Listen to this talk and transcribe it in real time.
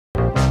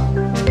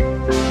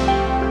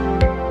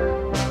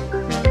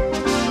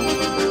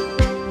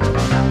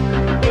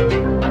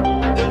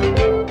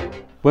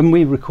when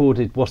we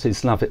recorded What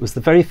Is Love, it was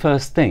the very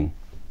first thing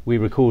we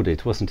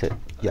recorded, wasn't it?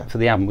 Yeah. For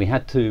the album, we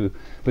had to,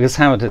 because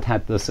Howard had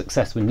had the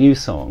success with New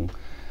Song,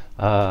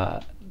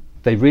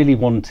 they really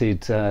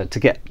wanted to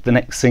get the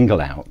next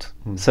single out.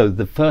 So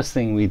the first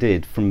thing we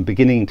did from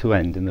beginning to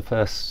end in the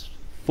first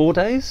 4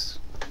 days,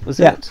 was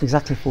it? Yeah,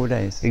 exactly 4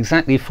 days.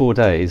 Exactly 4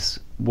 days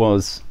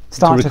was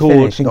Start to to record,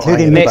 finish,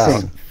 including mix,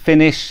 mixing.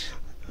 finish,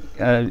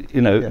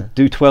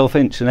 do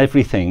 12-inch and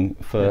everything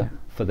for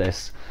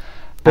this.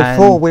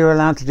 Before And we were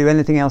allowed to do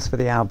anything else for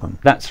the album.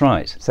 that's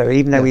right. So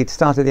even though we'd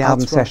started the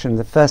album That's right. session,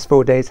 the first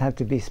 4 days had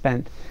to be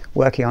spent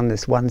working on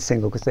this one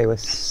single because they were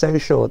so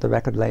sure, the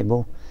record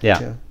label,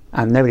 Yeah.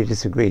 and nobody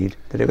disagreed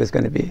that it was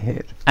going to be a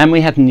hit. And we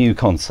had a new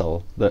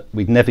console that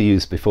we'd never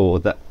used before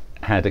that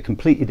had a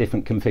completely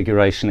different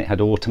configuration. It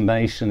had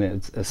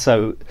automation.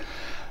 So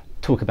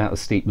talk about a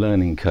steep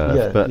learning curve.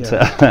 Yeah, but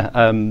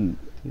yeah.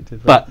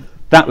 but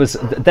that was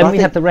then I we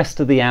had the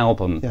rest of the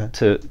album Yeah.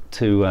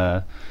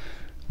 to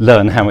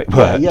learn how it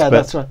worked. Yeah, but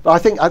that's right. But I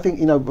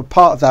think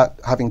part of that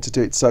having to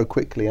do it so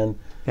quickly, and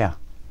Yeah.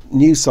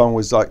 New Song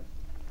was like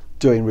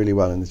doing really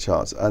well in the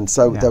charts, and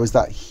so Yeah. there was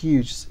that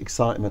huge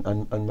excitement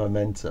and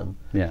momentum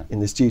Yeah. in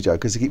the studio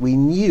because we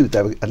knew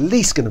they were at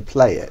least going to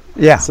play it.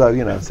 Yeah. So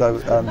Yeah.